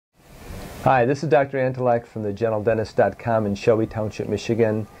Hi, this is Dr. Antelak from thegentlendentist.com in Shelby Township,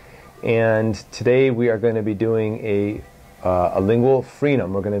 Michigan, and today we are going to be doing a lingual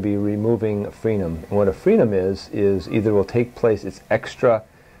frenum. We're going to be removing a frenum. And what a frenum is either will take place, it's extra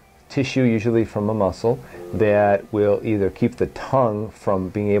tissue, usually from a muscle, that will either keep the tongue from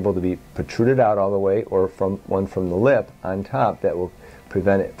being able to be protruded out all the way, or from the lip on top that will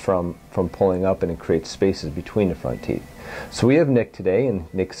prevent it from pulling up, and it creates spaces between the front teeth. So we have Nick today, and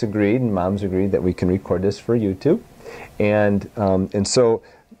Nick's agreed and Mom's agreed that we can record this for YouTube. And so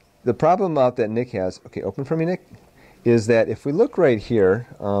the problem out that Nick has, okay, open for me, Nick, is that if we look right here,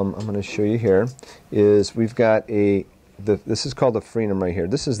 I'm going to show you here, is we've got this is called a frenum right here.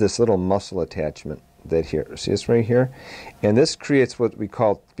 This is this little muscle attachment that here, see this right here? And this creates what we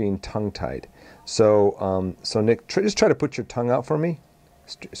call being tongue-tied. So, Nick, just try to put your tongue out for me,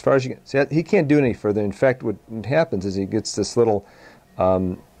 as far as you can. See, he can't do any further. In fact, what happens is he gets this little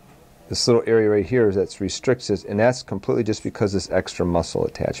area right here that's restricts it, and that's completely just because this extra muscle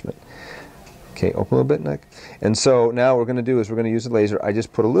attachment. Okay, open a little bit, Nick. And so now what we're going to do is we're going to use a laser. I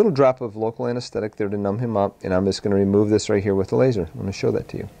just put a little drop of local anesthetic there to numb him up, and I'm just going to remove this right here with the laser. I'm going to show that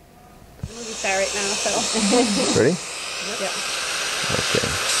to you. I'm going to be fat right now, so. Ready? Yeah. Okay.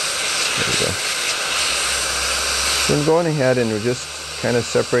 There we go. So I'm going ahead and we're just kind of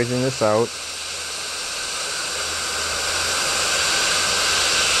separating this out.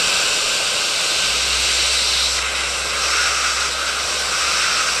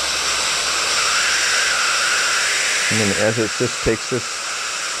 And then as it just takes this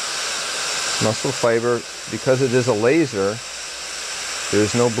muscle fiber, because it is a laser,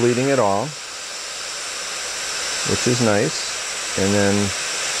 there's no bleeding at all, which is nice. And then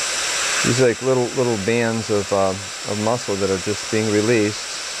these are like little bands of muscle that are just being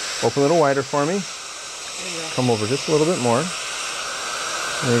released. Open a little wider for me. Come over just a little bit more.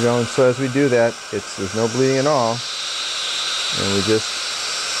 There you go. And so as we do that, there's no bleeding at all, and we just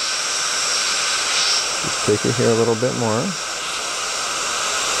take it here a little bit more. And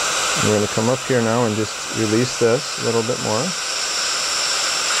we're going to come up here now and just release this a little bit more.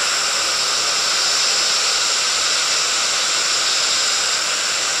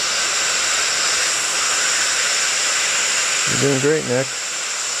 You're doing great, Nick.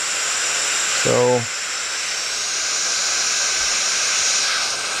 So,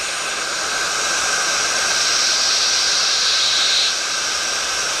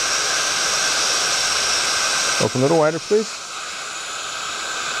 open a little wider, please.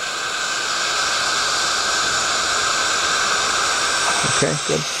 Okay,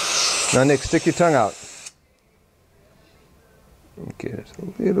 good. Now, Nick, stick your tongue out. Okay, there's a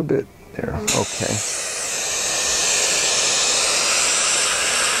little bit there. Okay.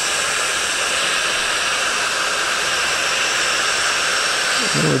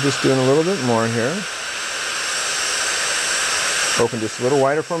 And we're just doing a little bit more here. Open just a little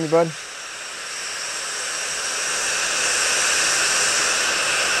wider for me, bud.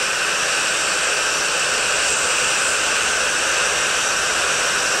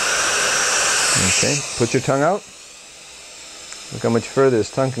 Okay, put your tongue out. Look how much further his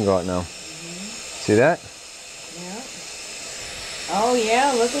tongue can go out now. See that? Yeah. Oh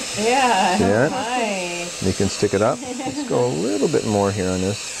yeah, look at that. See that? Nice. You can stick it up. Let's go a little bit more here on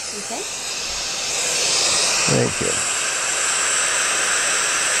this. Okay. Right here.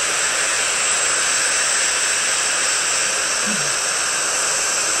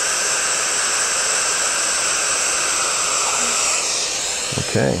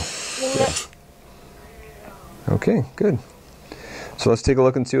 Okay. Good. Okay, good. So let's take a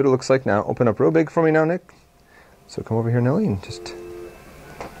look and see what it looks like now. Open up real big for me now, Nick. So come over here, Nellie, and just...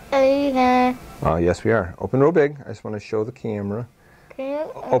 Oh, yes, we are. Open real big. I just want to show the camera.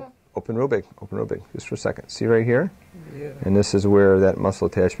 Open real big. Open real big. Just for a second. See right here? Yeah. And this is where that muscle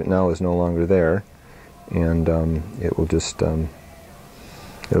attachment now is no longer there. And it will just heal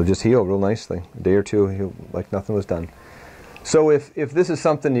real nicely. A day or two, he'll, like nothing was done. So if this is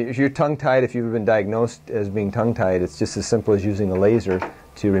something, if you're tongue-tied, if you've been diagnosed as being tongue-tied, it's just as simple as using a laser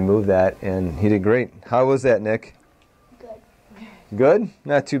to remove that, and he did great. How was that, Nick? Good. Good?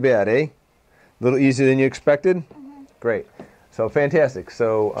 Not too bad, eh? A little easier than you expected? Mm-hmm. Great. So fantastic.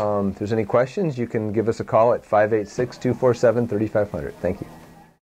 So if there's any questions, you can give us a call at 586-247-3500. Thank you.